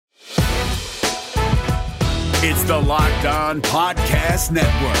It's the Locked On Podcast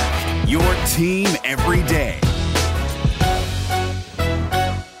Network, your team every day.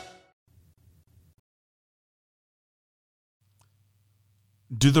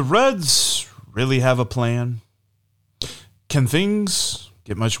 Do the Reds really have a plan? Can things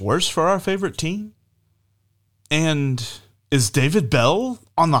get much worse for our favorite team? And is David Bell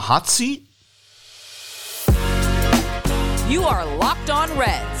on the hot seat? You are Locked On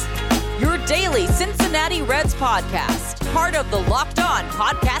Reds, your daily Cincinnati Reds podcast, part of the Locked On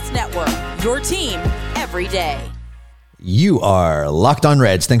Podcast Network, your team every day. You are Locked On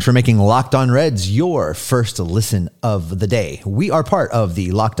Reds. Thanks for making Locked On Reds your first listen of the day. We are part of the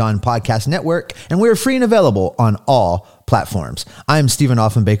Locked On Podcast Network, and we are free and available on all platforms. I'm Stephen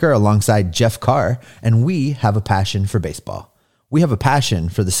Offenbaker alongside Jeff Carr, and we have a passion for baseball. We have a passion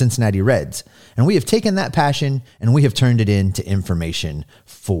for the Cincinnati Reds, and we have taken that passion and we have turned it into information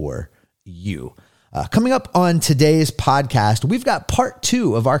for you. Coming up on today's podcast, we've got part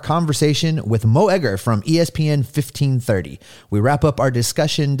 2 of our conversation with Mo Egger from ESPN 1530. We wrap up our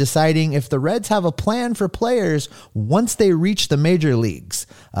discussion deciding if the Reds have a plan for players once they reach the major leagues.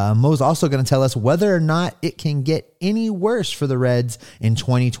 Mo's also going to tell us whether or not it can get any worse for the Reds in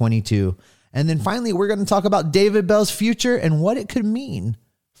 2022. And then finally, we're going to talk about David Bell's future and what it could mean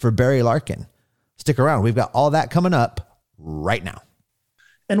for Barry Larkin. Stick around. We've got all that coming up right now.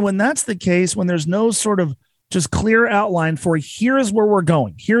 And when that's the case, when there's no sort of just clear outline for here's where we're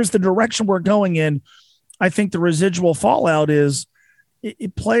going, here's the direction we're going in, I think the residual fallout is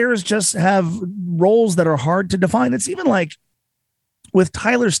players just have roles that are hard to define. It's even like with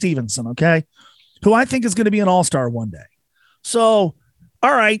Tyler Stevenson, okay, who I think is going to be an all-star one day. So,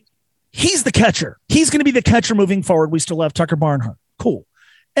 all right, he's the catcher. He's going to be the catcher moving forward. We still have Tucker Barnhart. Cool.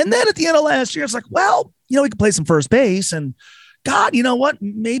 And then at the end of last year, it's like, well, he can play some first base and God, you know what?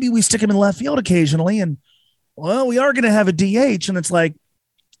 Maybe we stick him in left field occasionally, and well, we are going to have a DH, and it's like,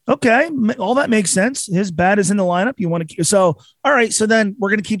 okay, all that makes sense. His bat is in the lineup. You want to, so all right. So then we're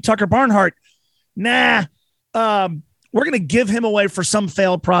going to keep Tucker Barnhart. Nah, we're going to give him away for some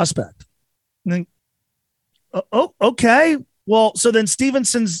failed prospect. And then, okay. Well, so then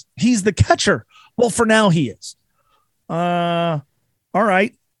he's the catcher. Well, for now he is. All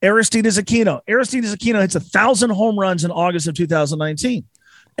right. Aristides Aquino hits 1,000 home runs in August of 2019.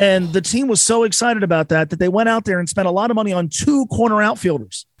 And the team was so excited about that they went out there and spent a lot of money on 2 corner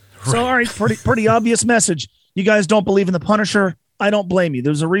outfielders. Right. So, all right, pretty obvious message. You guys don't believe in the Punisher. I don't blame you.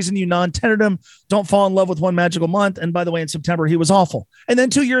 There's a reason you non-tendered him. Don't fall in love with one magical month. And by the way, in September, he was awful. And then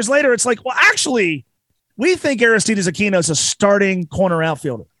 2 years later, it's like, well, actually, we think Aristides Aquino is a starting corner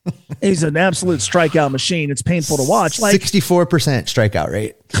outfielder. He's an absolute strikeout machine. It's painful to watch. Like 64% strikeout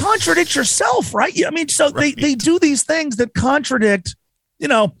rate. Contradict yourself, right? I mean, so right. They do these things that contradict,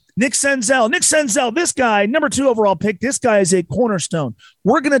 Nick Senzel, this guy, number 2 overall pick. This guy is a cornerstone.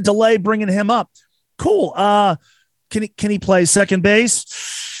 We're going to delay bringing him up. Cool. Can he play second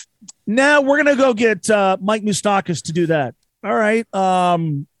base? Now we're going to go get Mike Moustakas to do that. All right.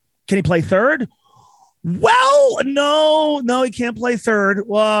 Can he play third? Well, no, he can't play third.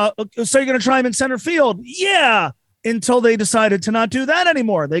 Well, so you're going to try him in center field? Yeah, until they decided to not do that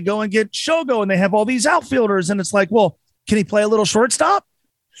anymore. They go and get Shogo, and they have all these outfielders, and it's like, well, can he play a little shortstop?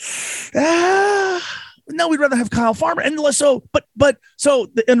 No, we'd rather have Kyle Farmer. And so,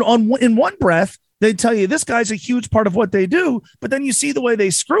 in one breath, they tell you this guy's a huge part of what they do, but then you see the way they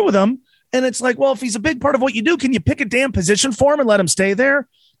screw with him, and it's like, well, if he's a big part of what you do, can you pick a damn position for him and let him stay there?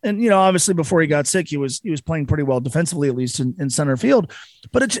 And, obviously before he got sick, he was playing pretty well defensively, at least in center field.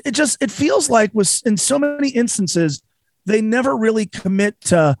 But it feels like in so many instances, they never really commit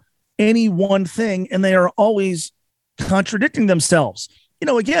to any one thing, and they are always contradicting themselves.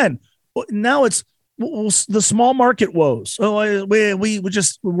 Again, now it's the small market woes. Oh,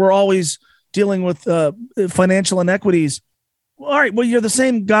 we're always dealing with financial inequities. All right, well, you're the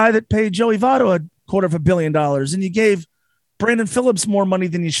same guy that paid Joey Votto $250 million, and you gave Brandon Phillips more money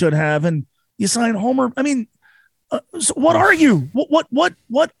than you should have, and you signed Homer. I mean, so what are you? What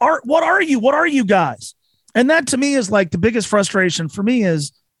are you? What are you guys? And that to me is like the biggest frustration for me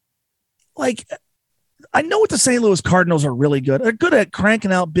is like, I know what the St. Louis Cardinals are really good. They're good at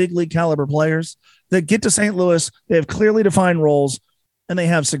cranking out big league caliber players that get to St. Louis. They have clearly defined roles and they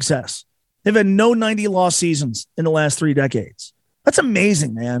have success. They've had no 90-loss seasons in the last 3 decades. That's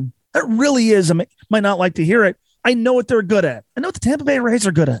amazing, man. That really is. Might not like to hear it. I know what they're good at. I know what the Tampa Bay Rays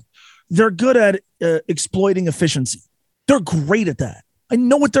are good at. They're good at exploiting efficiency. They're great at that. I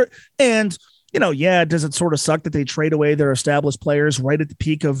know what they're, and does it sort of suck that they trade away their established players right at the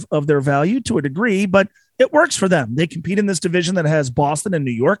peak of their value to a degree, but it works for them. They compete in this division that has Boston and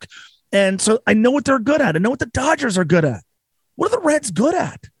New York And so I know what they're good at. I know what the Dodgers are good at. What are the Reds good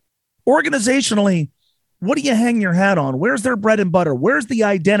at? Organizationally, what do you hang your hat on? Where's their bread and butter? Where's the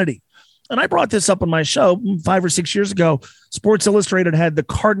identity? And I brought this up on my show 5 or 6 years ago. Sports Illustrated had the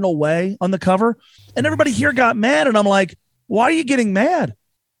Cardinal Way on the cover, and everybody here got mad. And I'm like, why are you getting mad?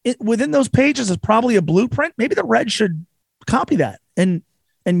 Within those pages is probably a blueprint. Maybe the Reds should copy that and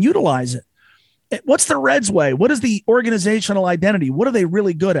utilize it. What's the Reds way? What is the organizational identity? What are they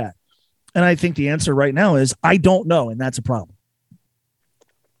really good at? And I think the answer right now is I don't know, and that's a problem.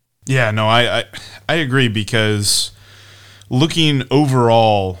 Yeah, no, I agree, because looking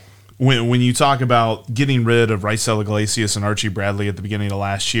overall, when you talk about getting rid of Raisel Iglesias and Archie Bradley at the beginning of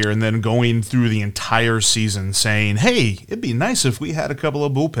last year, and then going through the entire season saying, hey, it'd be nice if we had a couple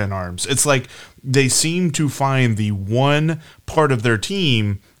of bullpen arms. It's like they seem to find the one part of their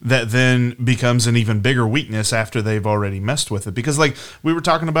team that then becomes an even bigger weakness after they've already messed with it. Because like we were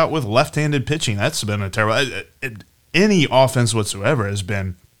talking about with left-handed pitching, that's been a terrible any offense whatsoever has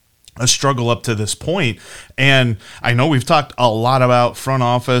been a struggle up to this point. And I know we've talked a lot about front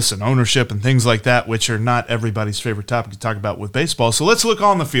office and ownership and things like that, which are not everybody's favorite topic to talk about with baseball. So let's look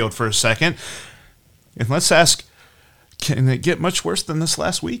on the field for a second and let's ask, can it get much worse than this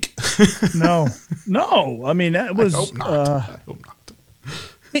last week? No. I mean, that was, I hope not.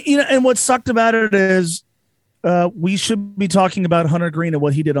 And what sucked about it is we should be talking about Hunter Green and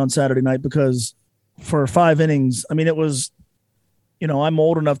what he did on Saturday night, because for 5 innings, I mean, it was, I'm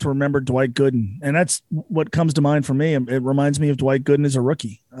old enough to remember Dwight Gooden, and that's what comes to mind for me. It reminds me of Dwight Gooden as a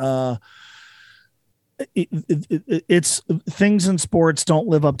rookie. It's things in sports don't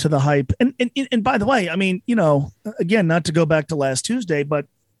live up to the hype. And by the way, I mean, again, not to go back to last Tuesday, but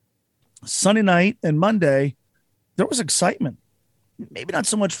Sunday night and Monday, there was excitement. Maybe not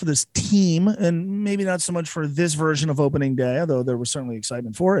so much for this team and maybe not so much for this version of opening day, although there was certainly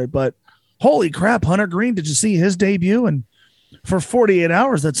excitement for it. But holy crap, Hunter Green, did you see his debut? And for 48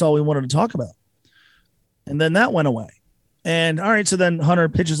 hours, that's all we wanted to talk about. And then that went away. And all right, so then Hunter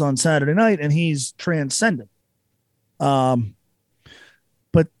pitches on Saturday night and he's transcendent. But,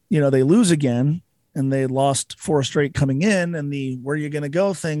 they lose again and they lost 4 straight coming in, and the where you're going to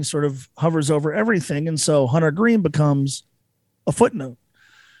go thing sort of hovers over everything. And so Hunter Green becomes a footnote,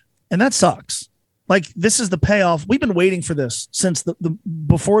 and that sucks. Like, this is the payoff. We've been waiting for this since the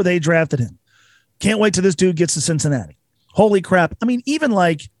before they drafted him. Can't wait till this dude gets to Cincinnati. Holy crap. I mean, even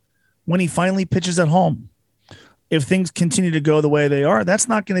like when he finally pitches at home, if things continue to go the way they are, that's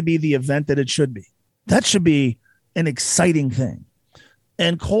not going to be the event that it should be. That should be an exciting thing.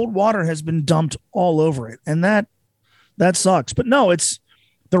 And cold water has been dumped all over it. And that sucks. But no, it's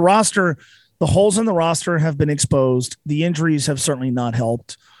the roster. The holes in the roster have been exposed. The injuries have certainly not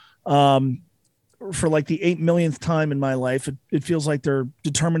helped. For like the 8 millionth time in my life, it feels like they're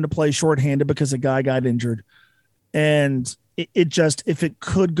determined to play shorthanded because a guy got injured. And it just, if it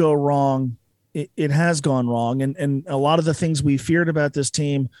could go wrong, it has gone wrong. And a lot of the things we feared about this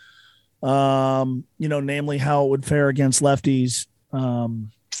team, namely how it would fare against lefties,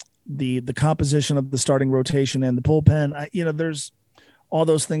 the composition of the starting rotation and the bullpen, there's all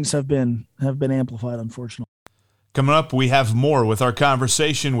those things have been amplified, unfortunately. Coming up, we have more with our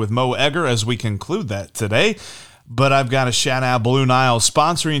conversation with Mo Egger as we conclude that today. But I've got to shout out Blue Nile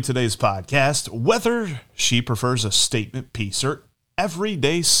sponsoring today's podcast. Whether she prefers a statement piece or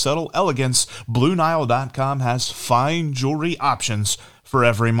everyday subtle elegance, BlueNile.com has fine jewelry options for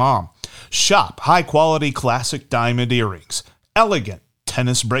every mom. Shop high-quality classic diamond earrings, elegant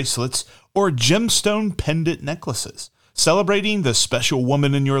tennis bracelets, or gemstone pendant necklaces. Celebrating the special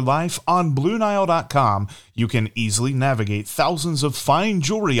woman in your life, on BlueNile.com, you can easily navigate thousands of fine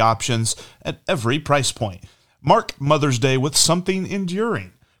jewelry options at every price point. Mark Mother's Day with something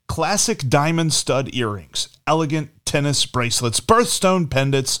enduring. Classic diamond stud earrings, elegant tennis bracelets, birthstone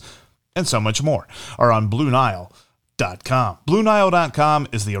pendants, and so much more are on BlueNile.com. BlueNile.com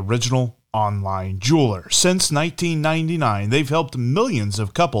is the original online jeweler. Since 1999, they've helped millions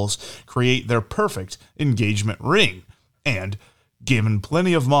of couples create their perfect engagement ring and given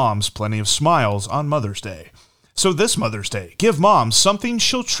plenty of moms plenty of smiles on Mother's Day. So this Mother's Day, give mom something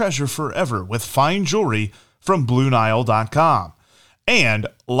she'll treasure forever with fine jewelry from BlueNile.com. And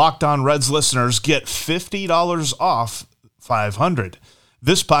Locked On Reds listeners get $50 off $500.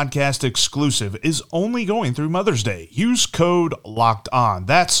 This podcast exclusive is only going through Mother's Day. Use code LOCKED ON.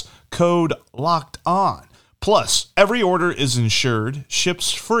 That's code LOCKED ON. Plus, every order is insured,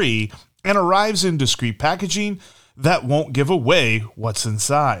 ships free, and arrives in discreet packaging that won't give away what's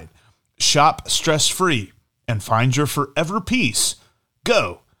inside. Shop stress-free and find your forever piece.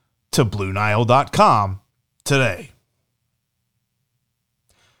 Go to BlueNile.com today.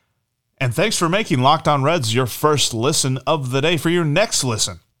 And thanks for making Locked On Reds your first listen of the day. For your next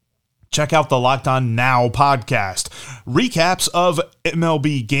listen, check out the Locked On Now podcast. Recaps of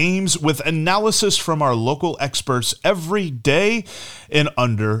MLB games with analysis from our local experts every day in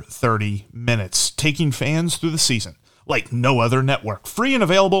under 30 minutes, taking fans through the season like no other network. Free and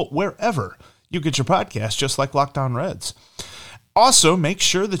available wherever you get your podcast, just like Locked On Reds. Also, make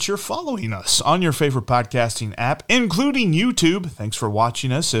sure that you're following us on your favorite podcasting app, including YouTube. Thanks for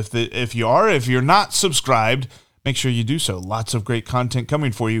watching us. If you're not subscribed, make sure you do so. Lots of great content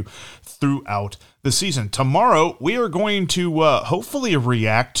coming for you throughout the season. Tomorrow, we are going to hopefully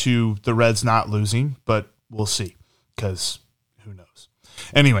react to the Reds not losing, but we'll see, because who knows.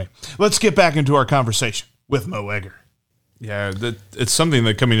 Anyway, let's get back into our conversation with Mo Egger. Yeah, it's something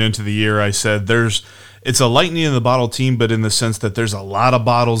that coming into the year, I said it's a lightning in the bottle team, but in the sense that there's a lot of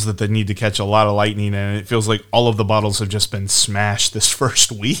bottles that they need to catch a lot of lightning, and it feels like all of the bottles have just been smashed this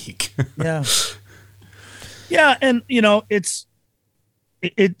first week. Yeah. Yeah, and it's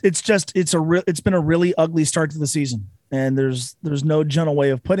been a really ugly start to the season, and there's no gentle way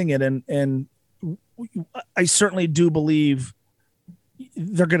of putting it, and I certainly do believe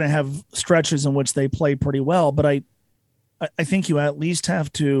they're going to have stretches in which they play pretty well, but I think you at least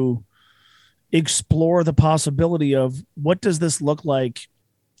have to explore the possibility of what does this look like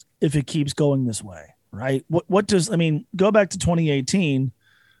if it keeps going this way, right? Go back to 2018.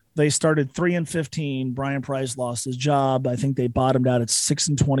 They started 3-15. Brian Price lost his job. I think they bottomed out at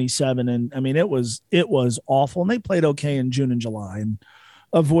 6-27. And it was awful. And they played okay in June and July and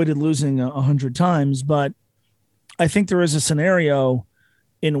avoided losing 100 times. But I think there is a scenario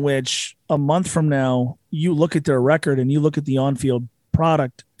in which a month from now, you look at their record and you look at the on-field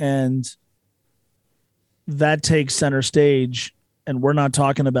product, and that takes center stage. And we're not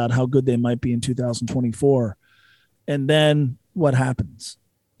talking about how good they might be in 2024. And then what happens?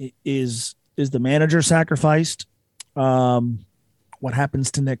 Is the manager sacrificed? What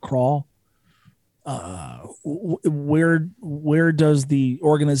happens to Nick Krall? Where does the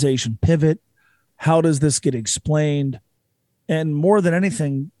organization pivot? How does this get explained? And more than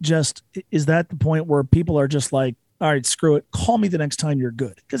anything, just is that the point where people are just like, all right, screw it. Call me the next time you're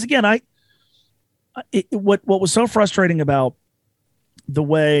good. Because again, what was so frustrating about the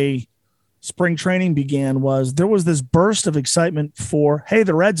way spring training began was there was this burst of excitement for, hey,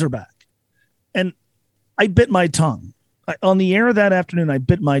 the Reds are back. And I bit my tongue. On the air that afternoon, I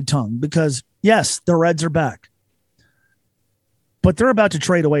bit my tongue because, yes, the Reds are back. But they're about to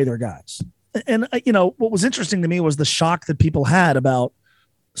trade away their guys. And, what was interesting to me was the shock that people had about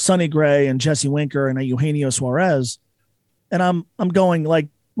Sonny Gray and Jesse Winker and Eugenio Suarez. And I'm going like,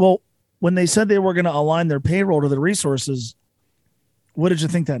 well, when they said they were going to align their payroll to the resources, what did you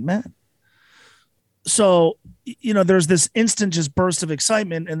think that meant? So, there's this instant just burst of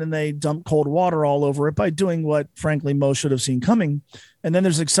excitement, and then they dump cold water all over it by doing what, frankly, most should have seen coming. And then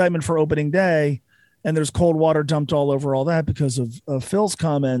there's excitement for opening day, and there's cold water dumped all over all that because of Phil's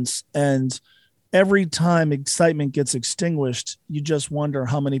comments. And every time excitement gets extinguished, you just wonder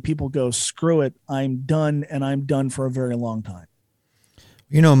how many people go, screw it, I'm done, and I'm done for a very long time.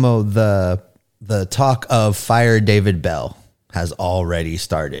 Mo, the talk of fire David Bell has already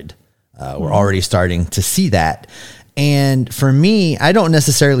started. We're already starting to see that. And for me, I don't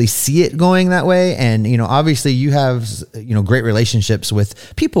necessarily see it going that way. And, obviously you have, great relationships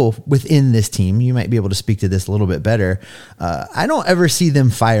with people within this team. You might be able to speak to this a little bit better. I don't ever see them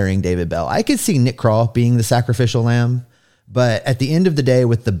firing David Bell. I could see Nick Krall being the sacrificial lamb. But at the end of the day,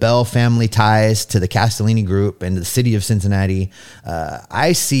 with the Bell family ties to the Castellini Group and the city of Cincinnati,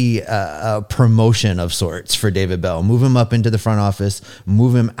 I see a promotion of sorts for David Bell. Move him up into the front office,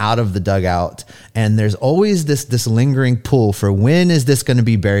 move him out of the dugout. And there's always this lingering pull for, when is this going to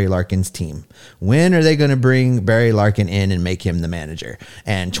be Barry Larkin's team? When are they going to bring Barry Larkin in and make him the manager?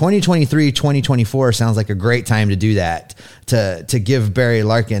 And 2023, 2024 sounds like a great time to do that, to give Barry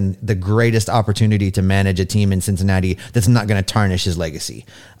Larkin the greatest opportunity to manage a team in Cincinnati that's not going to tarnish his legacy.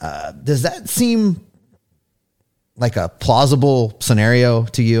 Does that seem like a plausible scenario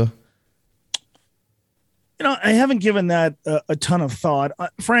to you? I haven't given that a ton of thought.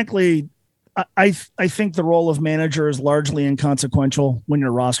 Frankly, I think the role of manager is largely inconsequential when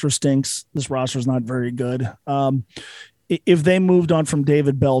your roster stinks. This roster is not very good. If they moved on from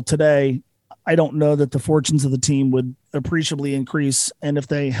David Bell today, I don't know that the fortunes of the team would appreciably increase. And if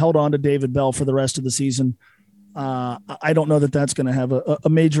they held on to David Bell for the rest of the season, I don't know that that's going to have a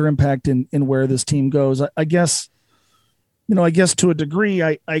major impact in where this team goes. I guess to a degree,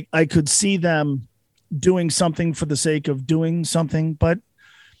 I could see them doing something for the sake of doing something, but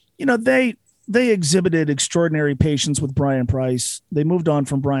they exhibited extraordinary patience with Brian Price. They moved on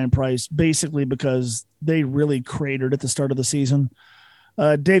from Brian Price basically because they really cratered at the start of the season.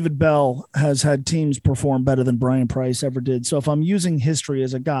 David Bell has had teams perform better than Brian Price ever did. So if I'm using history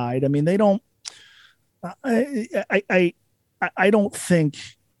as a guide, I mean, they don't, I don't think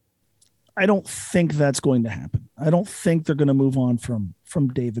that's going to happen. I don't think they're going to move on from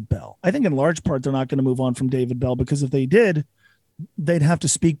David Bell. I think in large part, they're not going to move on from David Bell because if they did, they'd have to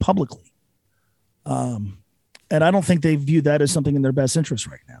speak publicly. And I don't think they view that as something in their best interest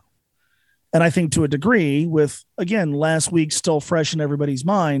right now. And I think to a degree with, again, last week still fresh in everybody's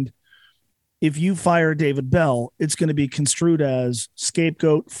mind, if you fire David Bell, it's going to be construed as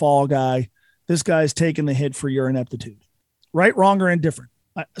scapegoat, fall guy. This guy's taking the hit for your ineptitude, right, wrong, or indifferent.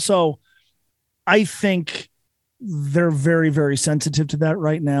 So I think they're very, very sensitive to that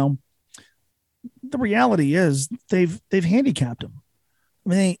right now. The reality is they've handicapped him. I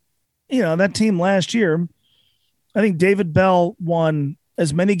mean, that team last year, I think David Bell won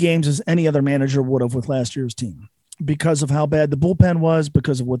as many games as any other manager would have with last year's team because of how bad the bullpen was,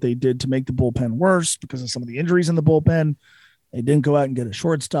 because of what they did to make the bullpen worse, because of some of the injuries in the bullpen. They didn't go out and get a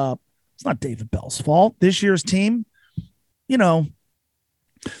shortstop. It's not David Bell's fault. This year's team,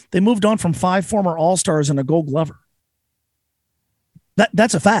 they moved on from 5 former All-Stars and a Gold Glover.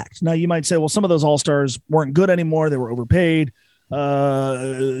 That's a fact. Now you might say, well, some of those All-Stars weren't good anymore. They were overpaid.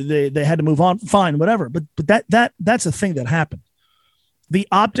 They had to move on. Fine, whatever. But that's a thing that happened. The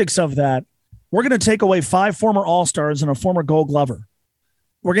optics of that, we're going to take away 5 former All-Stars and a former Gold Glover.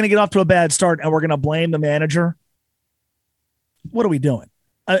 We're going to get off to a bad start and we're going to blame the manager. What are we doing?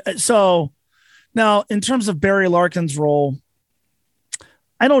 So now in terms of Barry Larkin's role,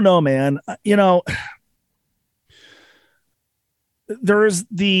 I don't know, man. There is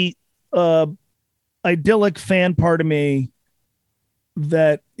the idyllic fan part of me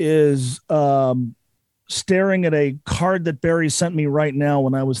that is staring at a card that Barry sent me right now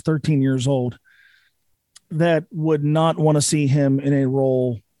when I was 13 years old that would not want to see him in a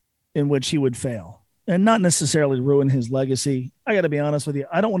role in which he would fail and not necessarily ruin his legacy. I got to be honest with you.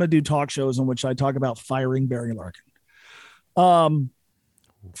 I don't want to do talk shows in which I talk about firing Barry Larkin.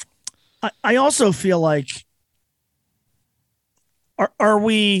 I also feel like, are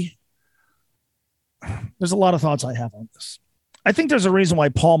we, there's a lot of thoughts I have on this. I think there's a reason why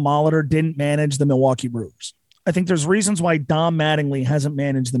Paul Molitor didn't manage the Milwaukee Brewers. I think there's reasons why Dom Mattingly hasn't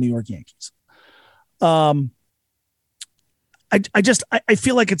managed the New York Yankees. I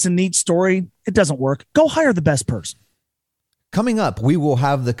feel like it's a neat story. It doesn't work. Go hire the best person. Coming up, we will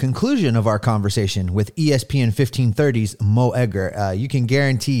have the conclusion of our conversation with ESPN 1530's Mo Egger. You can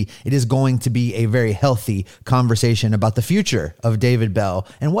guarantee it is going to be a very healthy conversation about the future of David Bell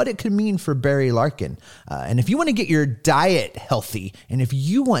and what it could mean for Barry Larkin. And if you want to get your diet healthy, and if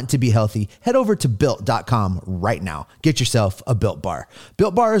you want to be healthy, head over to Built.com right now. Get yourself a Built Bar.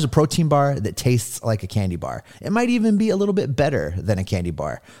 Built Bar is a protein bar that tastes like a candy bar. It might even be a little bit better than a candy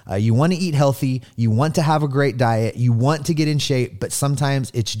bar. You want to eat healthy. You want to have a great diet. You want to get in shape, but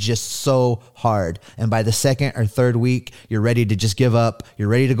sometimes it's just so hard. And by the second or third week, you're ready to just give up. You're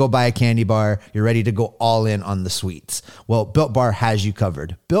ready to go buy a candy bar. You're ready to go all in on the sweets. Well, Built Bar has you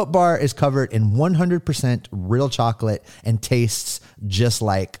covered. Built Bar is covered in 100% real chocolate and tastes just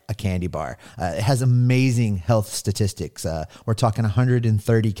like a candy bar. It has amazing health statistics. We're talking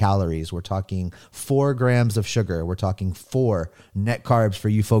 130 calories. We're talking 4 grams of sugar. We're talking 4 net carbs for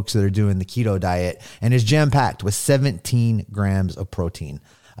you folks that are doing the keto diet, and is jam-packed with 17 grams of protein.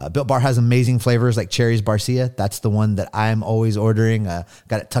 Built Bar has amazing flavors like Cherries Barcia. That's the one that I'm always ordering.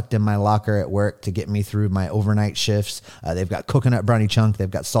 Got it tucked in my locker at work to get me through my overnight shifts. They've got coconut brownie chunk.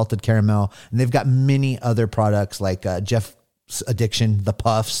 They've got salted caramel. And they've got many other products like Jeff's Addiction, the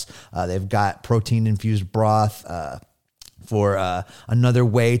Puffs. They've got protein-infused broth, for another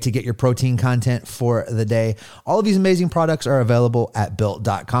way to get your protein content for the day. All of these amazing products are available at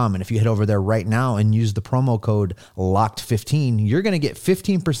Built.com. And if you head over there right now and use the promo code LOCKED15, you're going to get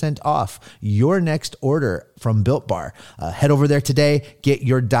 15% off your next order from Built Bar. Head over there today, get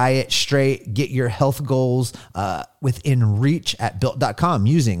your diet straight, get your health goals within reach at Built.com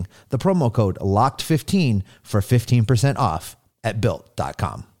using the promo code LOCKED15 for 15% off at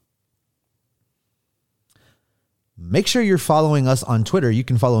Built.com. Make sure you're following us on Twitter. You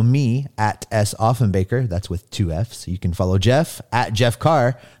can follow me at S. Offenbaker. That's with 2 Fs. You can follow Jeff at Jeff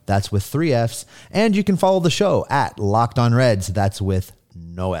Carr. That's with 3 Fs. And you can follow the show at Locked On Reds. That's with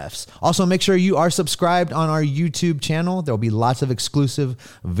no Fs. Also, make sure you are subscribed on our YouTube channel. There'll be lots of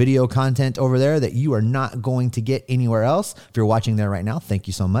exclusive video content over there that you are not going to get anywhere else. If you're watching there right now, thank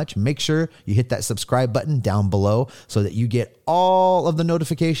you so much. Make sure you hit that subscribe button down below so that you get all of the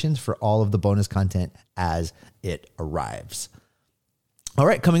notifications for all of the bonus content as it arrives. All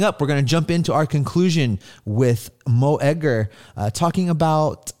right, coming up, we're going to jump into our conclusion with Mo Egger talking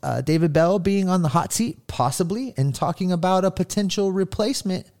about David Bell being on the hot seat, possibly, and talking about a potential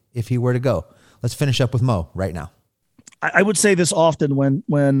replacement if he were to go. Let's finish up with Mo right now. I would say this often when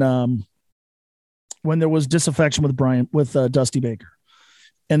there was disaffection with Dusty Baker,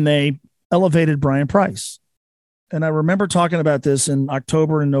 and they elevated Brian Price. And I remember talking about this in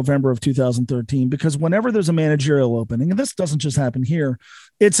October and November of 2013, because whenever there's a managerial opening, and this doesn't just happen here,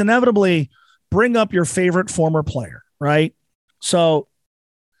 it's inevitably bring up your favorite former player, right? So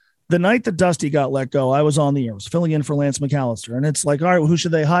the night that Dusty got let go, I was on the air. I was filling in for Lance McAllister. And it's like, all right, well, who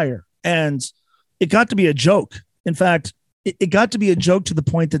should they hire? And it got to be a joke. In fact, it got to be a joke to the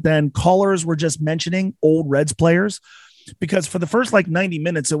point that then callers were just mentioning old Reds players, because for the first 90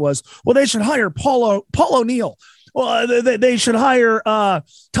 minutes, it was, well, they should hire Paul O'Neill. Well, they should hire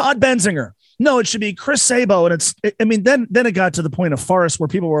Todd Benzinger. No, it should be Chris Sabo. And then it got to the point of farce where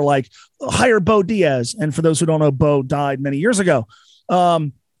people were like, hire Bo Diaz. And for those who don't know, Bo died many years ago.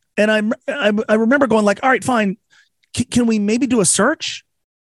 And I remember going all right, fine. Can we maybe do a search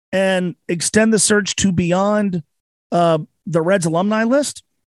and extend the search to beyond the Reds alumni list?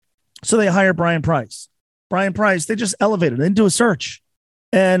 So they hire Brian Price. They just elevated it into a search.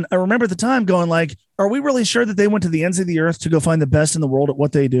 And I remember at the time going are we really sure that they went to the ends of the earth to go find the best in the world at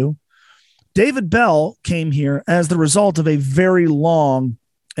what they do? David Bell came here as the result of a very long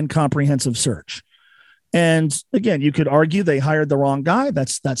and comprehensive search. And again, you could argue they hired the wrong guy.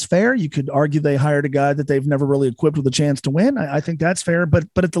 That's fair. You could argue they hired a guy that they've never really equipped with a chance to win. I think that's fair. But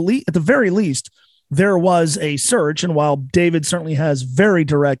at the very least, there was a search. And while David certainly has very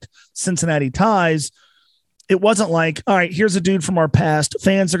direct Cincinnati ties, it wasn't all right, here's a dude from our past.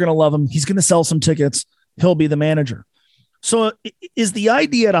 Fans are going to love him. He's going to sell some tickets. He'll be the manager. So is the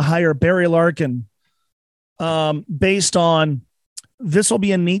idea to hire Barry Larkin based on this will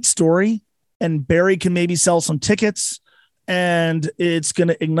be a neat story and Barry can maybe sell some tickets and it's going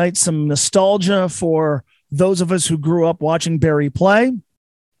to ignite some nostalgia for those of us who grew up watching Barry play?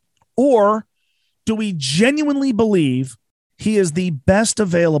 Or do we genuinely believe he is the best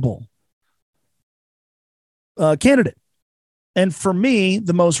available candidate? And for me,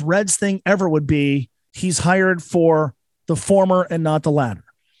 the most Reds thing ever would be he's hired for the former and not the latter.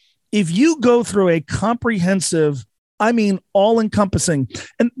 If you go through a comprehensive, all-encompassing,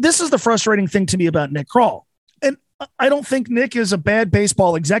 and this is the frustrating thing to me about Nick Krall. And I don't think Nick is a bad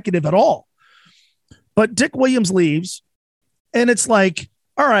baseball executive at all. But Dick Williams leaves, and it's all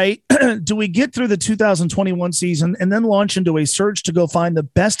right, do we get through the 2021 season and then launch into a search to go find the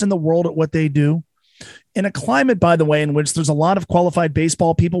best in the world at what they do? In a climate, by the way, in which there's a lot of qualified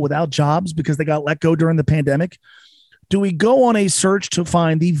baseball people without jobs because they got let go during the pandemic, do we go on a search to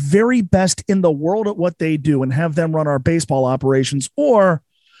find the very best in the world at what they do and have them run our baseball operations? Or,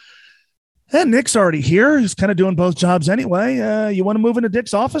 Nick's already here. He's kind of doing both jobs anyway. You want to move into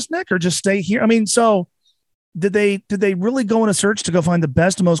Dick's office, Nick, or just stay here? So did they really go on a search to go find the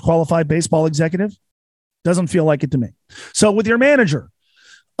best and most qualified baseball executive? Doesn't feel like it to me. So with your manager,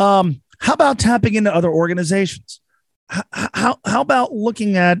 how about tapping into other organizations? How about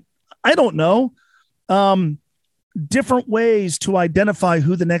looking at, I don't know, different ways to identify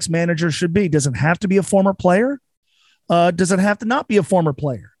who the next manager should be? Does it have to be a former player? Does it have to not be a former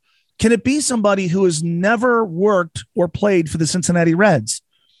player? Can it be somebody who has never worked or played for the Cincinnati Reds?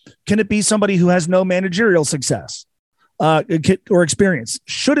 Can it be somebody who has no managerial success or experience?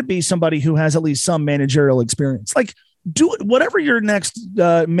 Should it be somebody who has at least some managerial experience? Do it, whatever your next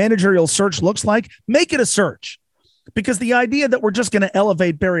managerial search looks like, make it a search, because the idea that we're just going to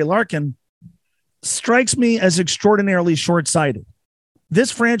elevate Barry Larkin strikes me as extraordinarily short-sighted.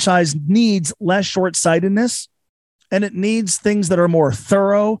 This franchise needs less short-sightedness, and it needs things that are more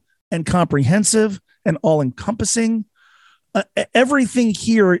thorough and comprehensive and all-encompassing. Everything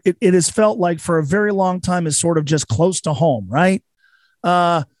here, it has felt like for a very long time is sort of just close to home, right?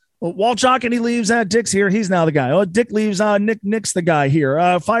 Walt Jocketty leaves. Dick's here. He's now the guy. Oh, Dick leaves. Nick's the guy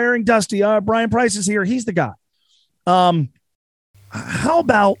here. Firing Dusty. Brian Price is here. He's the guy. How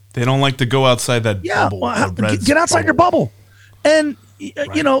about they don't like to go outside that bubble? Get outside your bubble. And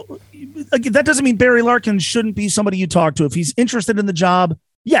that doesn't mean Barry Larkin shouldn't be somebody you talk to. If he's interested in the job,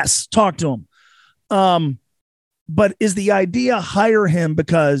 yes, talk to him. But is the idea hire him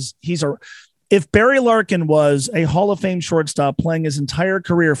because If Barry Larkin was a Hall of Fame shortstop playing his entire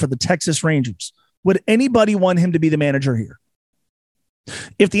career for the Texas Rangers, would anybody want him to be the manager here?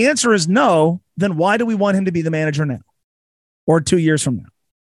 If the answer is no, then why do we want him to be the manager now or 2 years from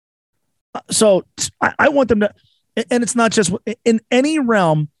now? So I want them to, and it's not just in any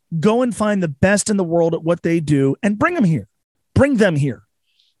realm, go and find the best in the world at what they do and bring them here. Bring them here.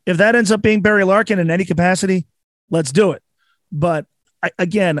 If that ends up being Barry Larkin in any capacity, let's do it. But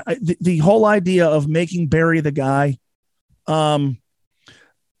the whole idea of making Barry the guy, I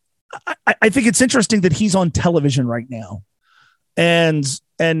think it's interesting that he's on television right now and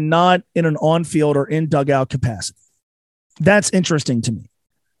not in an on-field or in dugout capacity. That's interesting to me.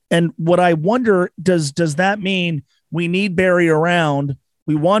 And what I wonder, does that mean we need Barry around?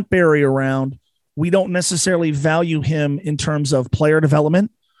 We want Barry around. We don't necessarily value him in terms of player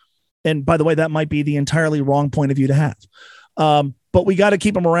development. And by the way, that might be the entirely wrong point of view to have. But we got to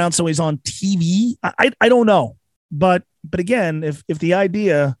keep him around so he's on TV. I don't know. But again, if the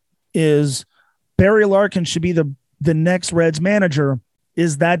idea is Barry Larkin should be the next Reds manager,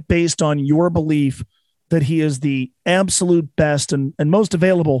 is that based on your belief that he is the absolute best and most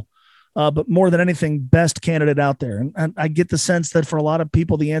available, but more than anything, best candidate out there? And I get the sense that for a lot of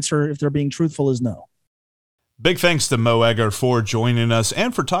people, the answer, if they're being truthful, is no. Big thanks to Mo Egger for joining us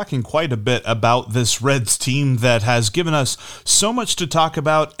and for talking quite a bit about this Reds team that has given us so much to talk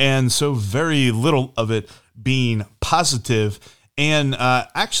about and so very little of it being positive. And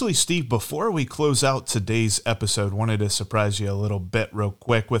actually, Steve, before we close out today's episode, wanted to surprise you a little bit real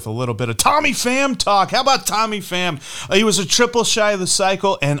quick with a little bit of Tommy Pham talk. How about Tommy Pham? He was a triple shy of the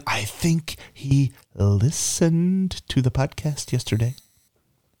cycle, and I think he listened to the podcast yesterday.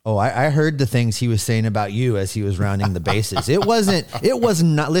 Oh, I heard the things he was saying about you as he was rounding the bases. It was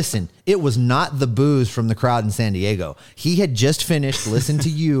not the booze from the crowd in San Diego. He had just finished listening to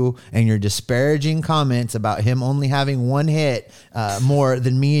you and your disparaging comments about him only having one hit more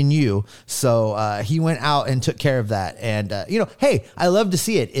than me and you. So he went out and took care of that. And, hey, I love to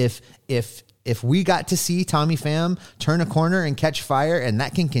see it. If we got to see Tommy Pham turn a corner and catch fire and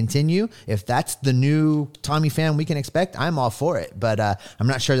that can continue, if that's the new Tommy Pham we can expect, I'm all for it. But I'm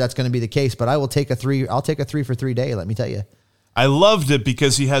not sure that's going to be the case, but I'll take a 3 for 3 day. Let me tell you. I loved it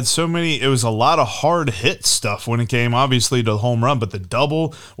because he had so many, it was a lot of hard hit stuff when it came obviously to the home run, but the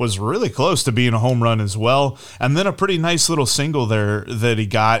double was really close to being a home run as well. And then a pretty nice little single there that he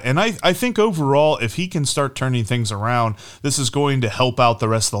got. And I think overall, if he can start turning things around, this is going to help out the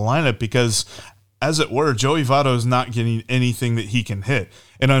rest of the lineup because, as it were, Joey Votto is not getting anything that he can hit.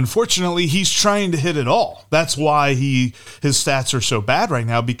 And unfortunately, he's trying to hit it all. That's why his stats are so bad right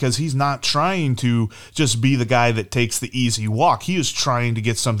now, because he's not trying to just be the guy that takes the easy walk. He is trying to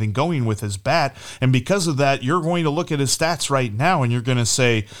get something going with his bat. And because of that, you're going to look at his stats right now and you're going to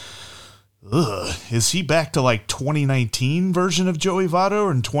say, ugh, is he back to like 2019 version of Joey Votto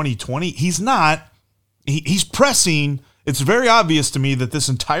or in 2020? He's not. He's pressing. It's very obvious to me that this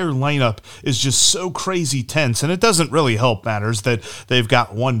entire lineup is just so crazy tense, and it doesn't really help matters that they've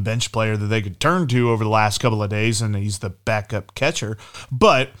got one bench player that they could turn to over the last couple of days, and he's the backup catcher.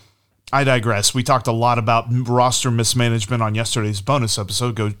 But I digress. We talked a lot about roster mismanagement on yesterday's bonus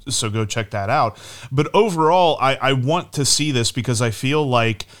episode, so go check that out. But overall, I want to see this because I feel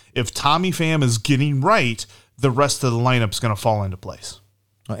like if Tommy Pham is getting right, the rest of the lineup is going to fall into place.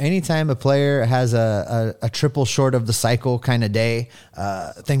 Well, anytime a player has a triple short of the cycle kind of day,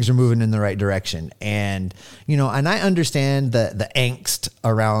 things are moving in the right direction. And, and I understand the angst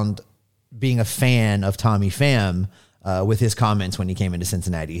around being a fan of Tommy Pham with his comments when he came into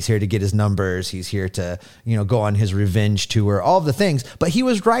Cincinnati. He's here to get his numbers. He's here to, go on his revenge tour, all of the things. But he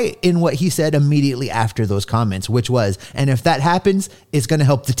was right in what he said immediately after those comments, which was, and if that happens, it's going to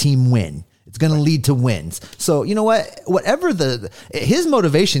help the team win. It's going to lead to wins. So, you know what? Whatever his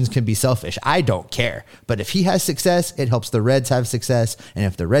motivations can be selfish. I don't care. But if he has success, it helps the Reds have success. And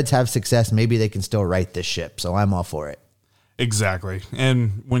if the Reds have success, maybe they can still right this ship. So I'm all for it. Exactly.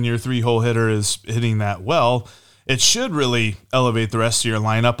 And when your 3-hole hitter is hitting that well, it should really elevate the rest of your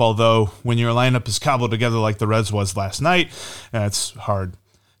lineup. Although when your lineup is cobbled together like the Reds was last night, that's hard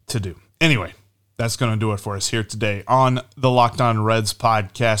to do. Anyway. That's going to do it for us here today on the Locked On Reds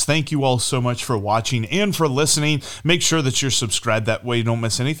podcast. Thank you all so much for watching and for listening. Make sure that you're subscribed. That way you don't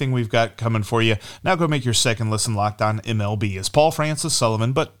miss anything we've got coming for you. Now go make your second listen Locked On MLB. As Paul Francis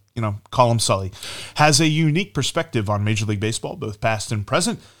Sullivan, but, call him Sully, has a unique perspective on Major League Baseball, both past and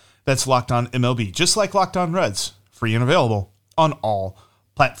present. That's Locked On MLB, just like Locked On Reds, free and available on all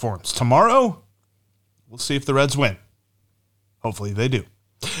platforms. Tomorrow, we'll see if the Reds win. Hopefully they do.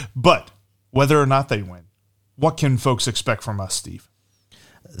 But whether or not they win, what can folks expect from us, Steve?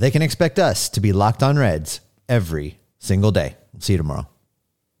 they can expect us to be Locked On Reds every single day. See you tomorrow.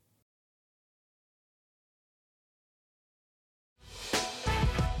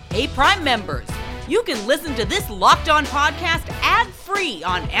 Hey, Prime members, you can listen to this Locked On podcast ad-free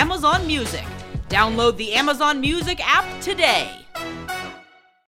on Amazon Music. Download the Amazon Music app today.